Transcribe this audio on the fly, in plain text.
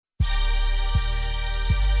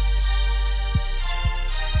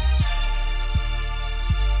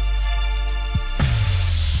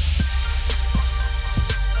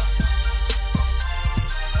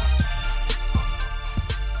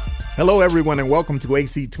Hello, everyone, and welcome to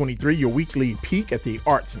AC23, your weekly peek at the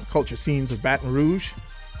arts and culture scenes of Baton Rouge,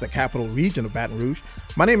 the capital region of Baton Rouge.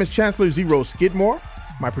 My name is Chancellor Zero Skidmore.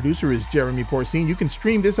 My producer is Jeremy Porcine. You can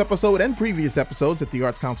stream this episode and previous episodes at the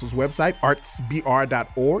Arts Council's website,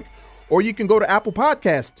 artsbr.org, or you can go to Apple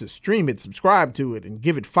Podcasts to stream it, subscribe to it, and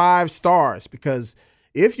give it 5 stars, because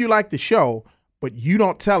if you like the show, but you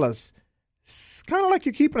don't tell us, it's kind of like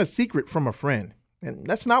you're keeping a secret from a friend, and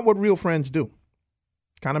that's not what real friends do.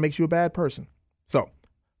 Kind of makes you a bad person. So,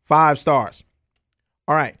 5 stars.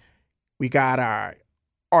 All right. We got our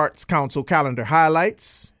Arts Council calendar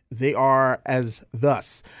highlights. They are as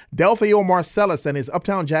thus. Delphio Marcellus and his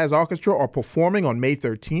Uptown Jazz Orchestra are performing on May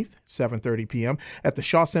 13th, 7:30 p.m. at the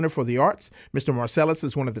Shaw Center for the Arts. Mr. Marcellus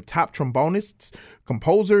is one of the top trombonists,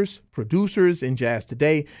 composers, producers in jazz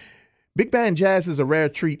today. Big band jazz is a rare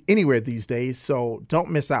treat anywhere these days, so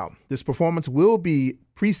don't miss out. This performance will be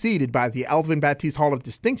preceded by the Alvin Baptiste Hall of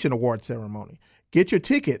Distinction Award ceremony. Get your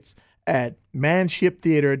tickets at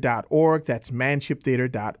manshiptheater.org. That's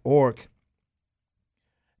manshiptheater.org.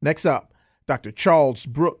 Next up, Dr. Charles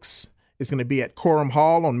Brooks is going to be at Coram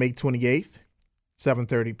Hall on May 28th,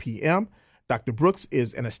 7:30 p.m. Dr. Brooks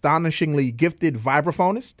is an astonishingly gifted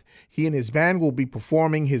vibraphonist. He and his band will be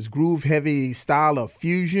performing his groove-heavy style of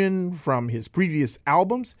fusion from his previous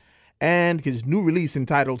albums and his new release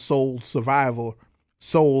entitled Soul Survivor.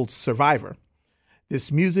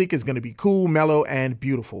 This music is going to be cool, mellow, and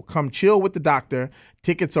beautiful. Come chill with the doctor.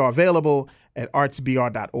 Tickets are available at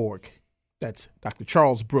artsbr.org. That's Dr.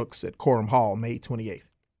 Charles Brooks at Coram Hall, May 28th.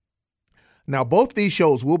 Now, both these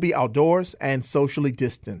shows will be outdoors and socially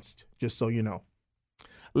distanced, just so you know.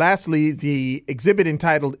 Lastly, the exhibit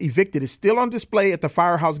entitled Evicted is still on display at the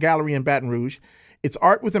Firehouse Gallery in Baton Rouge. It's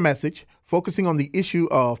art with a message, focusing on the issue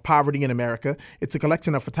of poverty in America. It's a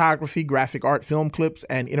collection of photography, graphic art, film clips,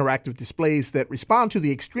 and interactive displays that respond to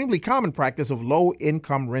the extremely common practice of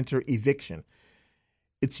low-income renter eviction.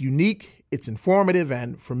 It's unique, it's informative,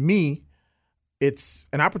 and for me, it's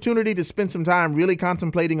an opportunity to spend some time really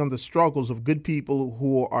contemplating on the struggles of good people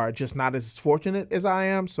who are just not as fortunate as I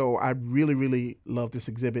am. So I really, really love this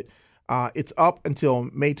exhibit. It's up until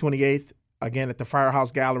May 28th, again, at the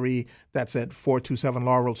Firehouse Gallery. That's at 427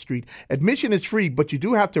 Laurel Street. Admission is free, but you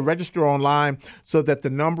do have to register online so that the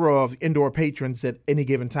number of indoor patrons at any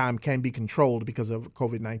given time can be controlled because of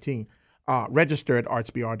COVID-19. Register at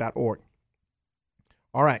artsbr.org.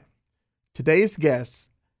 All right. Today's guest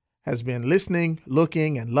has been listening,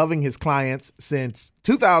 looking, and loving his clients since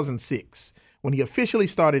 2006, when he officially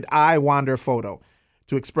started Eyewander Photo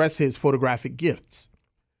to express his photographic gifts.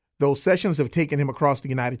 Those sessions have taken him across the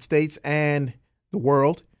United States and the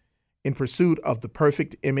world in pursuit of the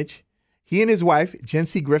perfect image. He and his wife,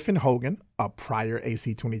 Jency Griffin Hogan, a prior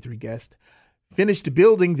AC23 guest, finished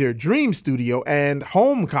building their dream studio and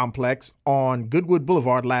home complex on Goodwood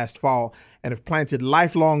Boulevard last fall and have planted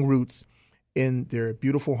lifelong roots in their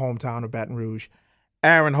beautiful hometown of Baton Rouge.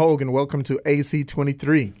 Aaron Hogan, welcome to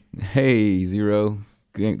AC23. Hey, Zero.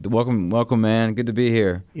 Welcome, man. Good to be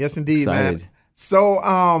here. Yes, indeed, Excited. man. So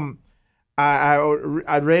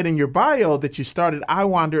I read in your bio that you started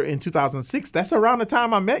Eyewander in 2006. That's around the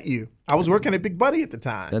time I met you. I was working at Big Buddy at the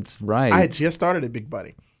time. That's right. I had just started at Big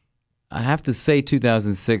Buddy. I have to say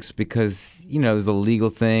 2006 because, there's a legal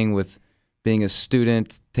thing with being a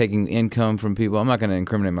student, taking income from people. I'm not going to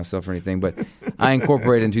incriminate myself or anything, but I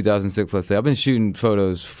incorporated in 2006, let's say. I've been shooting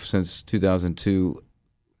photos since 2002.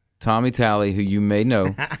 Tommy Talley, who you may know,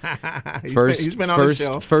 he's been on the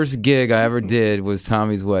show. First gig I ever did was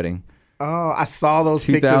Tommy's wedding. Oh, I saw those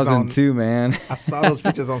 2002, pictures. Man. I saw those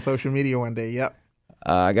pictures on social media one day, yep.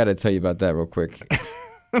 I got to tell you about that real quick.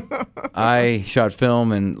 I shot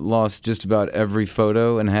film and lost just about every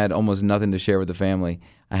photo and had almost nothing to share with the family.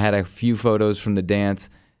 I had a few photos from the dance,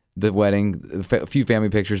 the wedding, a few family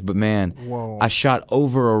pictures, but man, whoa. I shot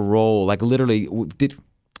over a roll. Like literally,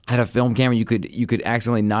 I had a film camera. You could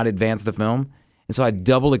accidentally not advance the film, and so I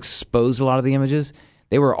double exposed a lot of the images.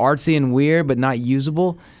 They were artsy and weird, but not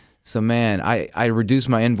usable. So man, I reduced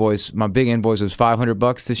my invoice. My big invoice was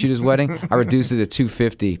 $500 to shoot his wedding. I reduced it to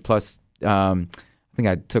 $250 plus. I think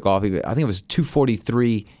I took off. I think it was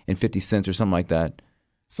 $243.50 or something like that.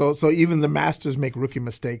 So even the masters make rookie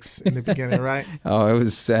mistakes in the beginning, right? Oh, it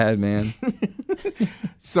was sad, man.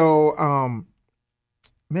 So,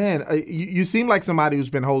 man, you seem like somebody who's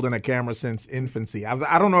been holding a camera since infancy.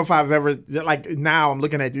 I don't know if I've ever, like now I'm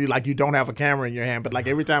looking at you like you don't have a camera in your hand, but like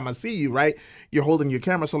every time I see you, right, you're holding your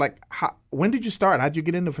camera. So like, when did you start? How'd you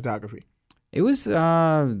get into photography? It was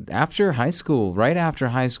after high school, right after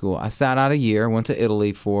high school. I sat out a year, went to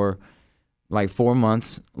Italy for like 4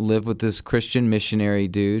 months, lived with this Christian missionary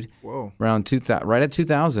dude. Whoa. Around 2000, right at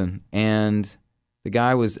 2000. And the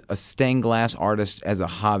guy was a stained glass artist as a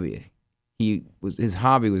hobby. His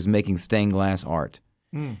hobby was making stained glass art.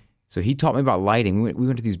 Mm. So he taught me about lighting. We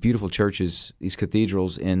went to these beautiful churches, these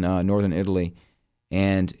cathedrals in northern Italy,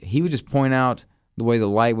 and he would just point out the way the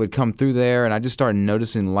light would come through there, and I just started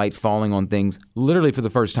noticing light falling on things literally for the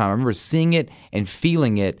first time. I remember seeing it and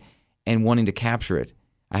feeling it and wanting to capture it.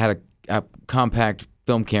 I had a compact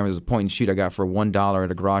film camera. It was a point and shoot I got for $1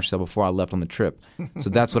 at a garage sale before I left on the trip. So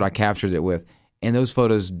that's what I captured it with. And those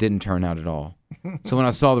photos didn't turn out at all. So when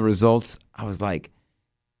I saw the results, I was like,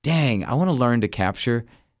 dang, I want to learn to capture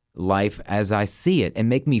life as I see it and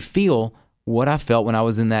make me feel what I felt when I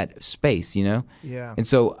was in that space, you know? Yeah. And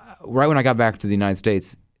so right when I got back to the United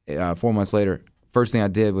States, 4 months later, first thing I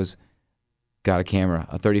did was got a camera,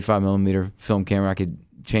 a 35 millimeter film camera. I could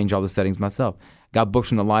change all the settings myself. Got books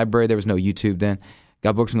from the library. There was no YouTube then.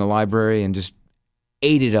 Got books from the library and just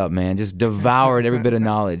ate it up, man. Just devoured every bit of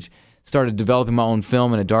knowledge. Started developing my own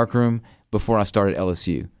film in a darkroom before I started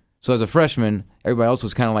LSU. So as a freshman, everybody else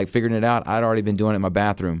was kind of like figuring it out. I'd already been doing it in my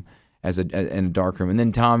bathroom in a darkroom. And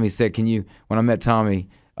then Tommy said, when I met Tommy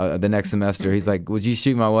the next semester, he's like, would you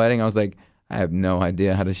shoot my wedding? I was like, I have no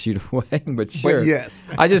idea how to shoot a wedding, but sure. But yes.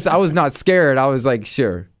 I was not scared. I was like,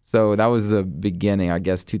 sure. So that was the beginning, I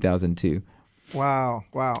guess, 2002. Wow.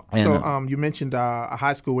 And, so you mentioned a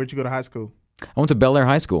high school. Where'd you go to high school? I went to Bel Air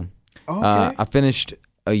High School. Oh, okay. I finished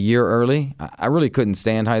a year early. I really couldn't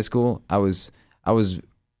stand high school. I was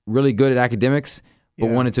really good at academics, but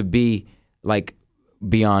wanted to be like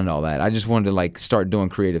beyond all that. I just wanted to like start doing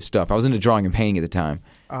creative stuff. I was into drawing and painting at the time.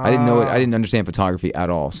 I didn't know it. I didn't understand photography at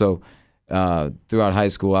all. So throughout high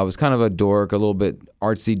school, I was kind of a dork, a little bit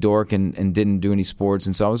artsy dork, and didn't do any sports.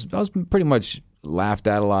 And so I was pretty much laughed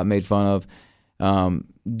at a lot, made fun of.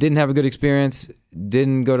 Didn't have a good experience.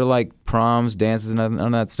 Didn't go to like proms, dances, and none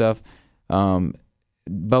of that stuff.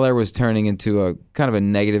 Bel Air was turning into a kind of a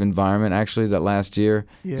negative environment actually that last year.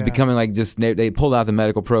 Yeah. It was becoming like just they pulled out the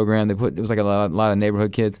medical program. It was like a lot of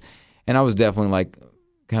neighborhood kids, and I was definitely like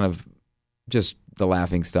kind of just the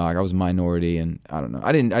laughing stock. I was a minority, and I don't know.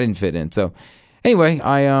 I didn't fit in. So anyway,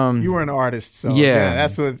 you were an artist, so yeah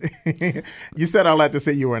that's what you said. All that to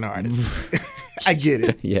say you were an artist. I get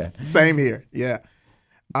it. Yeah. Same here. Yeah.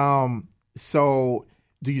 So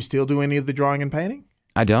do you still do any of the drawing and painting?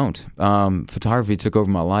 I don't. Photography took over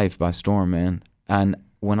my life by storm, man. And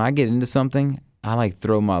when I get into something, I like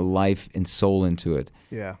throw my life and soul into it.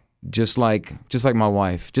 Yeah. Just like my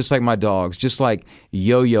wife, just like my dogs, just like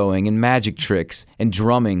yo-yoing and magic tricks and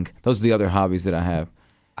drumming. Those are the other hobbies that I have.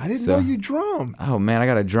 I didn't know you drum. Oh, man, I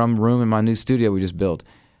got a drum room in my new studio we just built.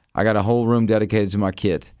 I got a whole room dedicated to my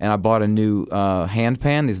kit, and I bought a new hand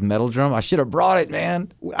pan, this metal drum. I should have brought it,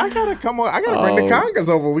 man. I gotta come on. I gotta bring the congas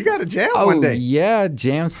over. We gotta jam one day. Yeah,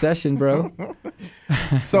 jam session, bro.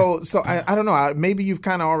 So I don't know. Maybe you've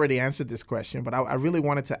kind of already answered this question, but I really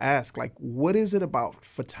wanted to ask, like, what is it about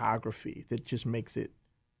photography that just makes it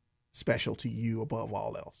special to you above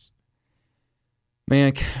all else?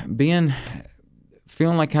 Man,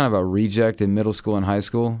 feeling like kind of a reject in middle school and high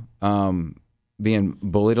school. Being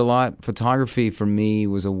bullied a lot. Photography for me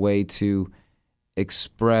was a way to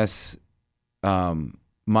express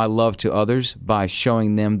my love to others by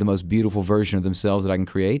showing them the most beautiful version of themselves that I can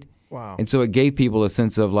create. Wow. And so it gave people a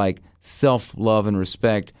sense of like self-love and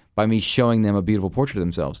respect by me showing them a beautiful portrait of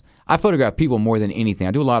themselves. I photograph people more than anything.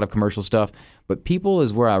 I do a lot of commercial stuff, but people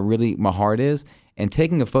is where my heart is. And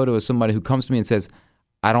taking a photo of somebody who comes to me and says,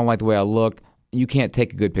 I don't like the way I look, you can't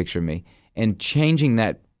take a good picture of me. And changing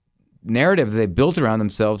that narrative that they built around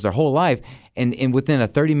themselves their whole life, and within a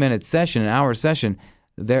 30-minute session, an hour session,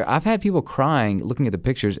 I've had people crying looking at the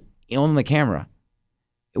pictures on the camera,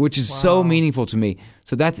 which is so meaningful to me.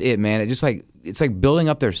 So that's it, man. It's like building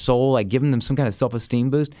up their soul, like giving them some kind of self-esteem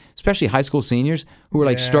boost, especially high school seniors who are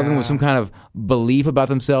like struggling with some kind of belief about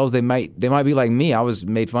themselves. They might be like me. I was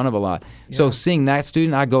made fun of a lot. Yeah. So seeing that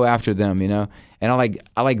student, I go after them, you know, and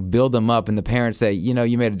I like build them up, and the parents say, you know,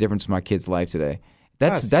 you made a difference in my kid's life today.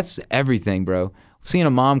 That's everything, bro. Seeing a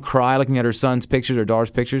mom cry looking at her son's pictures or daughter's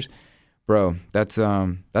pictures, bro, that's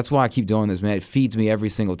why I keep doing this, man. It feeds me every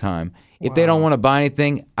single time. If they don't want to buy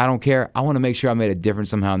anything, I don't care. I want to make sure I made a difference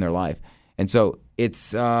somehow in their life. And so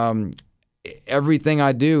it's everything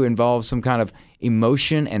I do involves some kind of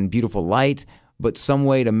emotion and beautiful light, but some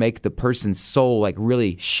way to make the person's soul like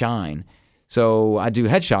really shine. So I do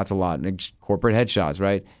headshots a lot, like corporate headshots,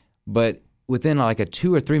 right? But within like a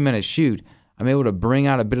 2 or 3 minute shoot, I'm able to bring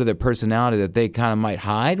out a bit of their personality that they kind of might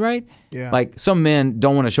hide, right? Yeah. Like some men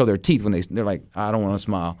don't want to show their teeth when they're like, I don't want to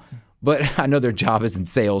smile. but I know their job is in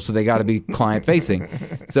sales, so they got to be client facing.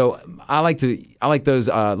 So I like those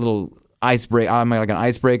little icebreaker. I'm like an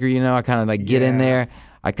icebreaker, you know. I kind of like get in there.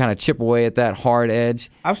 I kind of chip away at that hard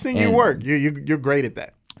edge. I've seen you work. You're great at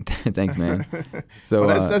that. Thanks, man. So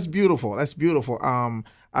well, that's beautiful. That's beautiful.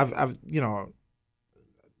 I've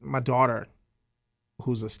my daughter,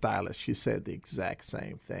 who's a stylist, she said the exact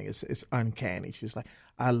same thing. It's uncanny. She's like,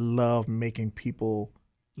 I love making people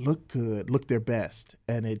look good, look their best,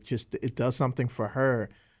 and it does something for her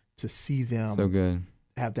to see them so good.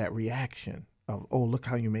 Have that reaction of, oh, look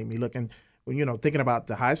how you made me look. And when thinking about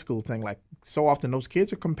the high school thing, like so often those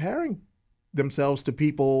kids are comparing themselves to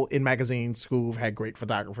people in magazines who've had great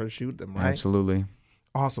photographers shoot them, right? Absolutely.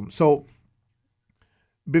 Awesome. So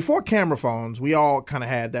before camera phones, we all kind of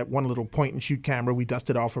had that one little point and shoot camera we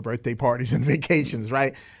dusted off for birthday parties and vacations,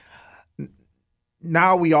 right?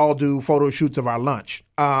 Now we all do photo shoots of our lunch.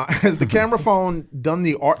 Has the camera phone done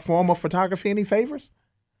the art form of photography any favors?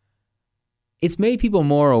 It's made people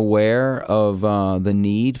more aware of the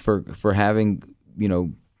need for having,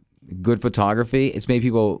 good photography. It's made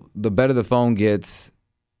people, the better the phone gets,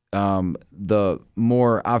 the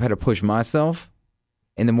more I've had to push myself,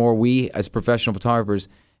 and the more we as professional photographers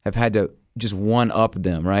have had to just one-up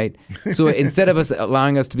them, right? So instead of us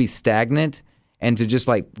allowing us to be stagnant and to just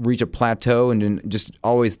like reach a plateau and then just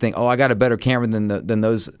always think, oh, I got a better camera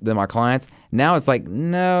than my clients. Now it's like,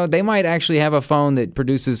 no, they might actually have a phone that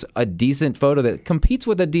produces a decent photo that competes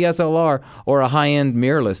with a DSLR or a high-end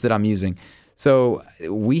mirrorless that I'm using. So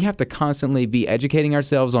we have to constantly be educating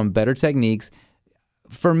ourselves on better techniques.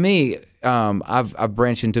 For me, I've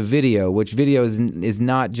branched into video, which video is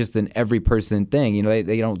not just an every person thing.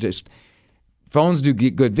 They don't just. Phones do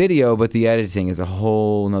get good video, but the editing is a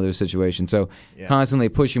whole nother situation. So constantly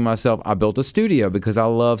pushing myself. I built a studio because I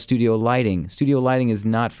love studio lighting. Studio lighting is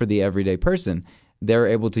not for the everyday person. They're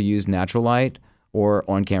able to use natural light or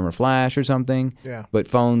on-camera flash or something. Yeah. But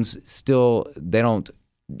phones still, they don't.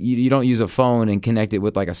 You don't use a phone and connect it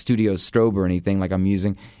with like a studio strobe or anything like I'm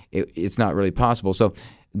using. It's not really possible. So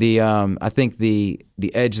I think the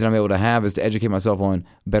edge that I'm able to have is to educate myself on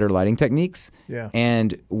better lighting techniques. Yeah.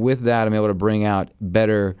 And with that, I'm able to bring out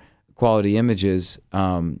better quality images.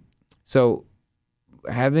 So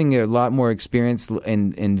having a lot more experience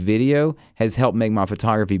in video has helped make my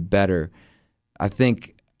photography better. I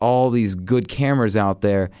think all these good cameras out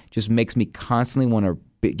there just makes me constantly want to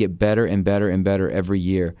get better and better and better every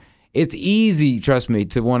year. It's easy, trust me,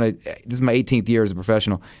 to want to. This is my 18th year as a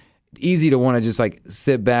professional. Easy to want to just like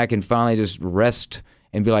sit back and finally just rest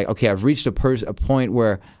and be like, okay, I've reached a point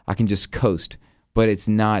where I can just coast. But it's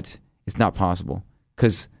not possible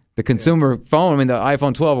because the consumer phone, the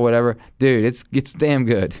iPhone 12 or whatever, dude, it's damn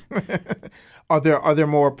good. Are there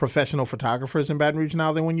more professional photographers in Baton Rouge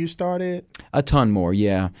now than when you started? A ton more,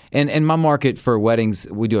 yeah. And my market for weddings,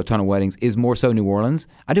 we do a ton of weddings, is more so New Orleans.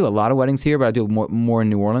 I do a lot of weddings here, but I do more in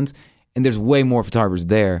New Orleans, and there's way more photographers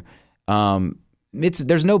there.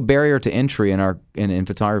 There's no barrier to entry in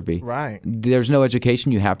photography. Right. There's no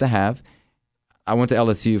education you have to have. I went to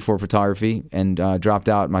LSU for photography and dropped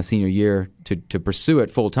out my senior year to pursue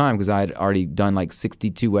it full time because I had already done like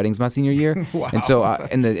 62 weddings my senior year. Wow. And so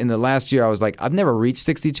in the last year I was like, I've never reached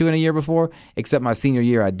 62 in a year before, except my senior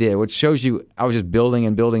year I did, which shows you I was just building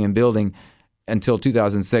and building and building until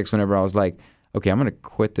 2006 whenever I was like, okay, I'm going to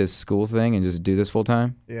quit this school thing and just do this full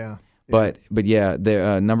time. Yeah. But yeah,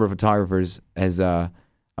 the number of photographers has,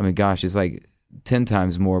 it's like 10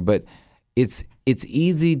 times more. But it's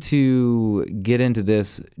easy to get into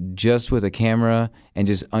this just with a camera and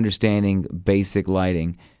just understanding basic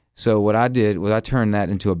lighting. So what I did was I turned that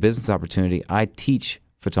into a business opportunity. I teach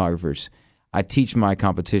photographers. I teach my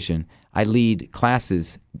competition. I lead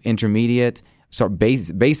classes, intermediate, start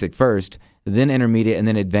basic first, then intermediate, and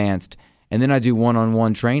then advanced. And then I do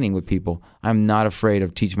one-on-one training with people. I'm not afraid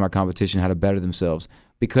of teaching my competition how to better themselves.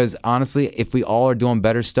 Because honestly, if we all are doing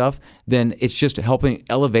better stuff, then it's just helping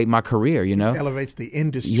elevate my career, It elevates the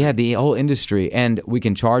industry. Yeah, the whole industry. And we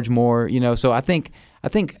can charge more, So I think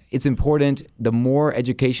it's important, the more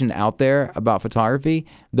education out there about photography,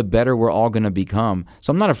 the better we're all going to become.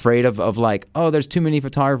 So I'm not afraid of like, oh, there's too many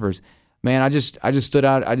photographers. Man, I just stood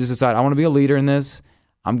out. I just decided I want to be a leader in this.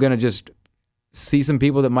 I'm going to just see some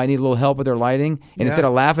people that might need a little help with their lighting, and instead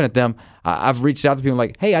of laughing at them, I've reached out to people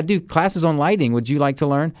like, hey, I do classes on lighting. Would you like to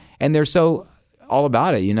learn? And they're so all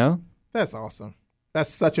about it, That's awesome. That's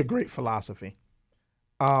such a great philosophy.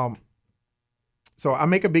 So I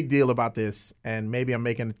make a big deal about this, and maybe I'm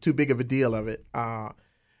making too big of a deal of it.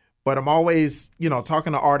 But I'm always,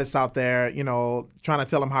 talking to artists out there, trying to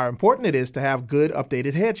tell them how important it is to have good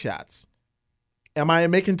updated headshots. Am I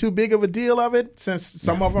making too big of a deal of it since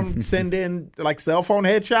some of them send in like cell phone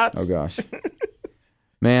headshots? Oh gosh,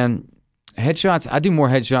 man, headshots. I do more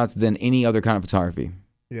headshots than any other kind of photography.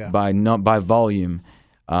 Yeah. By volume,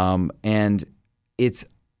 and it's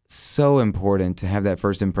so important to have that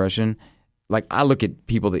first impression. Like I look at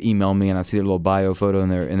people that email me and I see their little bio photo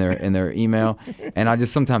in their email, and I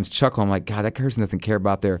just sometimes chuckle. I'm like, God, that person doesn't care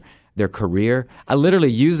about their career. I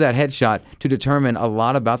literally use that headshot to determine a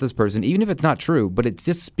lot about this person, even if it's not true, but it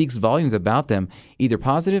just speaks volumes about them, either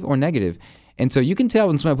positive or negative. And so you can tell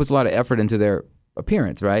when somebody puts a lot of effort into their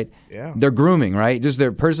appearance, right? Yeah. Their grooming, right? Just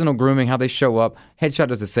their personal grooming, how they show up. Headshot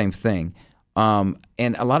does the same thing. And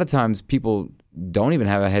a lot of times people don't even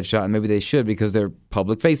have a headshot, and maybe they should because they're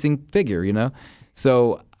public-facing figure, you know?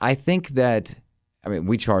 So I think that,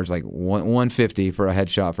 we charge like $150 for a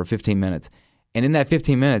headshot for 15 minutes. And in that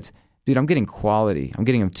 15 minutes, dude, I'm getting quality. I'm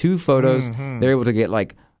getting them 2 photos. Mm-hmm. They're able to get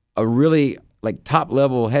like a really like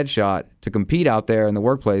top-level headshot to compete out there in the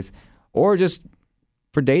workplace or just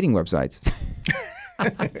for dating websites.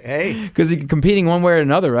 Hey. Because you're competing one way or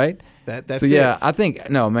another, right? That's so yeah, I think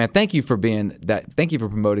man. Thank you for being that. Thank you for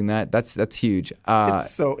promoting that. That's huge.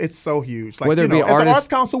 It's so huge. Like, whether it be at the artists, Arts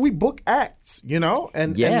Council, we book acts,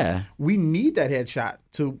 and we need that headshot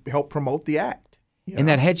to help promote the act. And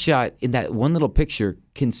that headshot in that one little picture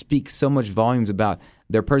can speak so much volumes about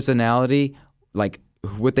their personality, like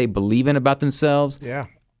what they believe in about themselves. Yeah,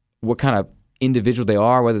 what kind of individual they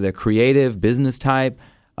are, whether they're creative, business type.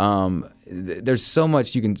 There's so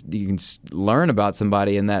much you can learn about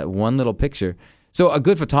somebody in that one little picture. So a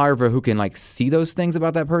good photographer who can like see those things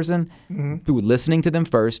about that person, through listening to them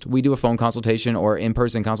first. We do a phone consultation or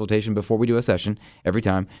in-person consultation before we do a session every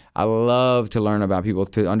time. I love to learn about people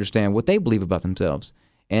to understand what they believe about themselves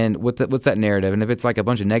and what's that narrative. And if it's like a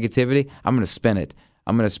bunch of negativity, I'm going to spin it.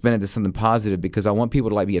 I'm going to spin it to something positive because I want people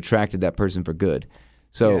to like be attracted to that person for good.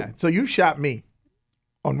 So you shot me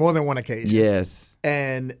on more than one occasion. Yes.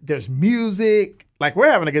 And there's music, like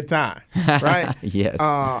we're having a good time, right? Yes.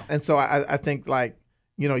 And so I think like,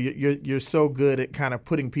 you're so good at kind of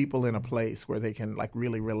putting people in a place where they can like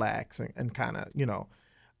really relax and kind of,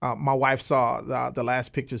 my wife saw the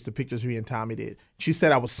last pictures, the pictures me and Tommy did. She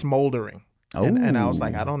said I was smoldering. And I was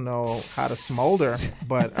like, I don't know how to smolder,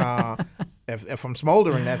 but if I'm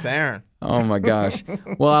smoldering, that's Aaron. Oh my gosh.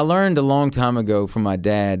 Well, I learned a long time ago from my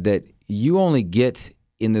dad that you only get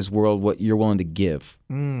in this world what you're willing to give.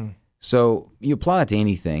 So you apply that to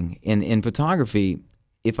anything. In photography,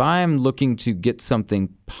 if I'm looking to get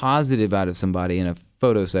something positive out of somebody in a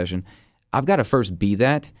photo session, I've got to first be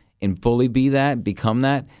that and fully be that, become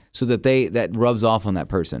that, so that that rubs off on that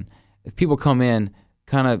person. If people come in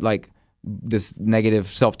kind of like this negative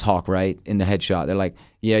self-talk, right, in the headshot, they're like,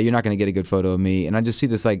 yeah, you're not going to get a good photo of me. And I just see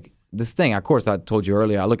this like this thing. Of course, I told you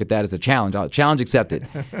earlier, I look at that as a challenge. Challenge accepted.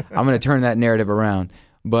 I'm going to turn that narrative around.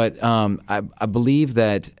 But I believe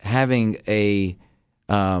that having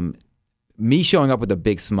me showing up with a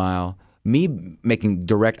big smile, me making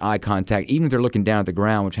direct eye contact, even if they're looking down at the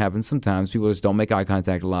ground, which happens sometimes, people just don't make eye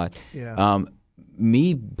contact a lot. Yeah.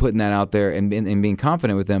 Me putting that out there and being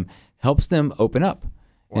confident with them helps them open up.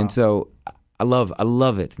 Wow. And so I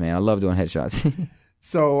love it, man. I love doing headshots.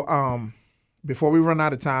 So before we run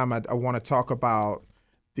out of time, I want to talk about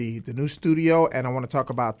the new studio, and I want to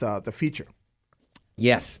talk about the feature.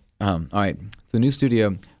 Yes. All right. So the new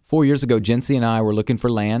studio, 4 years ago, Jency and I were looking for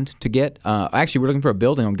land to get. Actually, we're looking for a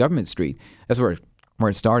building on Government Street. That's where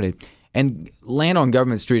it started. And land on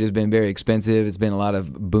Government Street has been very expensive. It's been a lot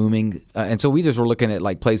of booming. And so we just were looking at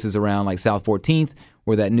like places around like South 14th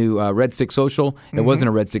where that new Red Stick Social. It wasn't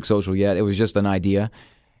a Red Stick Social yet. It was just an idea.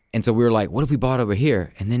 And so we were like, what if we bought over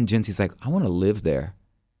here? And then Jency's like, I want to live there.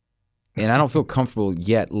 And I don't feel comfortable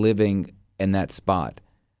yet living in that spot.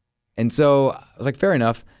 And so I was like, fair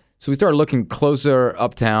enough. So we started looking closer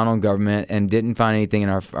uptown on Government and didn't find anything in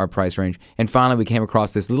our price range. And finally, we came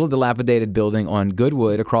across this little dilapidated building on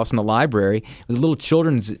Goodwood across from the library. It was a little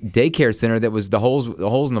children's daycare center that was the holes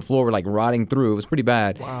in the floor were like rotting through. It was pretty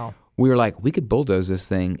bad. Wow. We were like, we could bulldoze this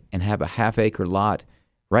thing and have a half-acre lot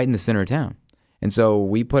right in the center of town. And so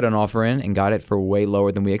we put an offer in and got it for way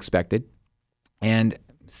lower than we expected and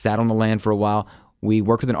sat on the land for a while. We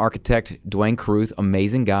worked with an architect, Dwayne Caruth,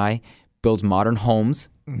 amazing guy, builds modern homes,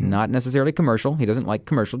 not necessarily commercial. He doesn't like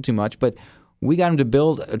commercial too much, but we got him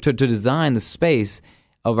to design the space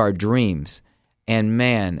of our dreams. And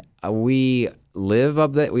man, we live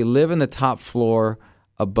in the top floor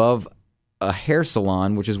above a hair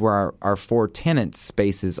salon, which is where our 4 tenant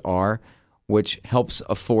spaces are, which helps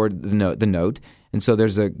afford the note. And so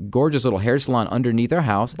there's a gorgeous little hair salon underneath our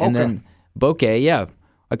house, and then Bokeh, yeah.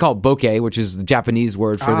 I call it bokeh, which is the Japanese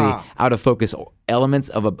word for the out of focus elements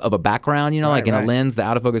of a background. Like in a lens, the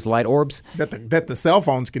out of focus light orbs that the cell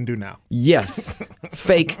phones can do now. Yes,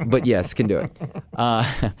 fake, but yes, can do it.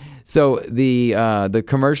 So the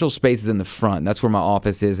commercial space is in the front. That's where my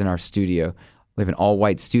office is in our studio. We have an all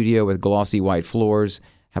white studio with glossy white floors.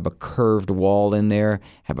 Have a curved wall in there,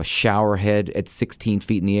 have a shower head at 16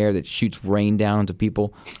 feet in the air that shoots rain down to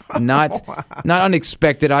people. Not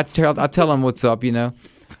unexpected. I tell them what's up,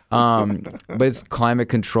 but it's climate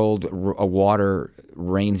controlled a water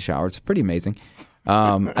rain shower. It's pretty amazing.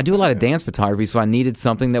 I do a lot of dance photography, so I needed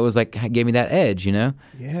something that was gave me that edge,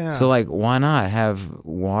 Yeah. So why not have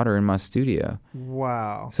water in my studio?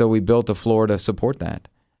 Wow. So we built a floor to support that.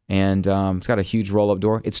 And it's got a huge roll-up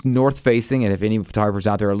door. It's north-facing, and if any photographers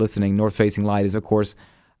out there are listening, north-facing light is, of course,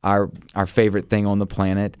 our favorite thing on the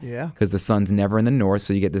planet. Yeah. Because the sun's never in the north,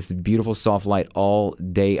 so you get this beautiful soft light all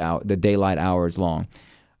day out, the daylight hours long.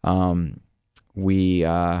 We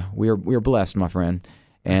are blessed, my friend,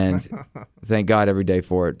 and thank God every day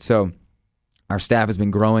for it. So our staff has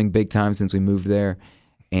been growing big time since we moved there,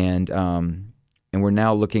 and we're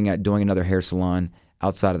now looking at doing another hair salon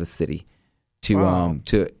outside of the city.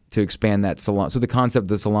 To expand that salon. So the concept of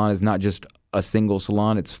the salon is not just a single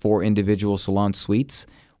salon, it's 4 individual salon suites,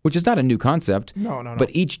 which is not a new concept. No.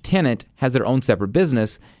 But each tenant has their own separate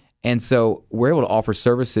business. And so we're able to offer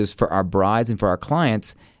services for our brides and for our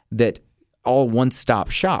clients that all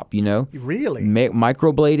one-stop shop, Really?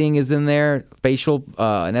 Microblading is in there, facial,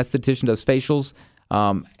 an esthetician does facials,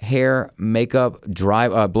 hair, makeup,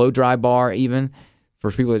 blow dry bar even,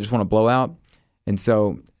 for people that just want to blow out. And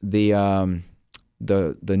so the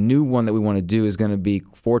new one that we want to do is going to be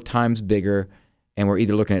 4 times bigger, and we're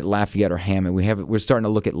either looking at Lafayette or Hammond. We're starting to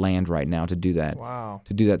look at land right now to do that. Wow.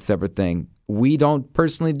 To do that separate thing. We don't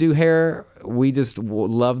personally do hair. We just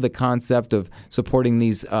love the concept of supporting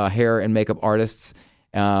these hair and makeup artists,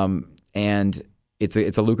 and it's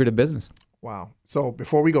a lucrative business. Wow. So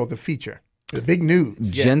before we go, the feature. The big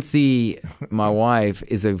news. Jency, my wife,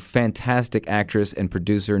 is a fantastic actress and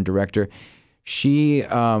producer and director. She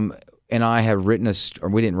and I have written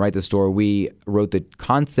we didn't write the story. We wrote the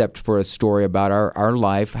concept for a story about our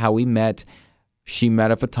life, how we met. She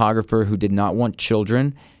met a photographer who did not want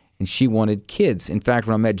children, and she wanted kids. In fact,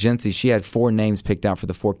 when I met Jency, she had 4 names picked out for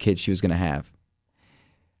the 4 kids she was going to have.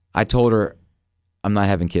 I told her, I'm not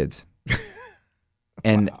having kids.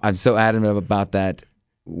 And I'm so adamant about that.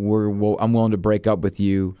 I'm willing to break up with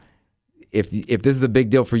you. If this is a big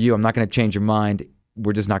deal for you, I'm not going to change your mind.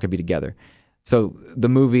 We're just not going to be together. So the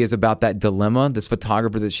movie is about that dilemma. This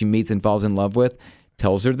photographer that she meets and falls in love with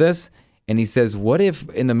tells her this. And he says, what if,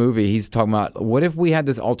 in the movie, he's talking about, what if we had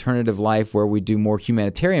this alternative life where we do more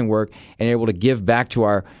humanitarian work and are able to give back to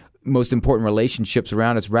our most important relationships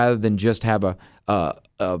around us rather than just have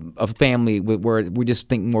a family where we just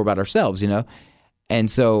think more about ourselves, And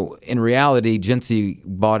so in reality, Jency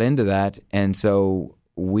bought into that. And so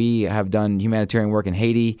we have done humanitarian work in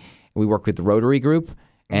Haiti. We work with the Rotary Group.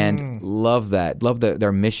 And love that. Love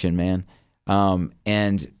their mission, man.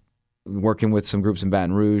 And working with some groups in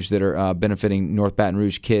Baton Rouge that are benefiting North Baton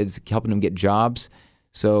Rouge kids, helping them get jobs.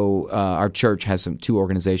 So our church has 2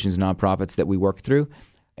 organizations, nonprofits that we work through.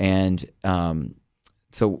 And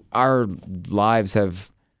so our lives have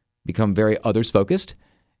become very others-focused.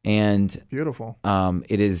 And beautiful.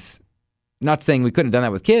 It is not saying we couldn't have done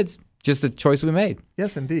that with kids. Just a choice we made.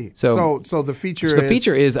 Yes, indeed. So the feature the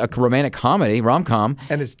feature is a romantic comedy, rom-com.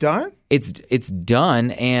 And it's done? It's done,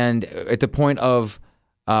 and at the point of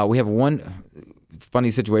we have one funny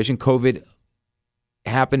situation. COVID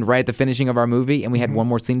happened right at the finishing of our movie, and we had one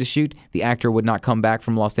more scene to shoot. The actor would not come back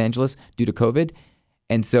from Los Angeles due to COVID.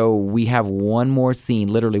 And so we have one more scene,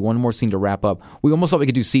 literally one more scene to wrap up. We almost thought we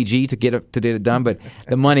could do CG to get it done, but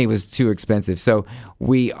the money was too expensive. So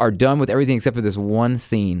we are done with everything except for this one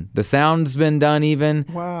scene. The sound's been done even.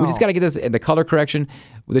 Wow. We just got to get this, the color correction.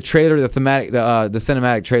 The trailer, the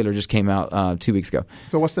cinematic trailer just came out 2 weeks ago.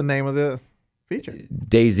 So what's the name of the feature?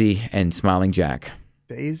 Daisy and Smiling Jack.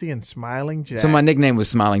 Daisy and Smiling Jack. So my nickname was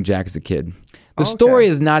Smiling Jack as a kid. The story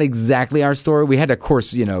is not exactly our story. We had to,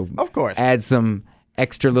 of course, add some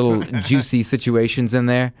extra little juicy situations in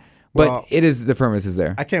there. But the premise is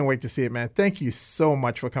there. I can't wait to see it, man. Thank you so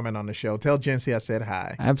much for coming on the show. Tell Jency I said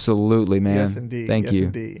hi. Absolutely, man. Yes, indeed. Thank you.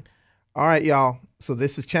 Indeed. All right, y'all. So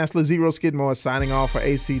this is Chancellor Zero Skidmore signing off for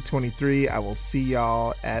AC23. I will see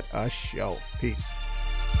y'all at a show. Peace.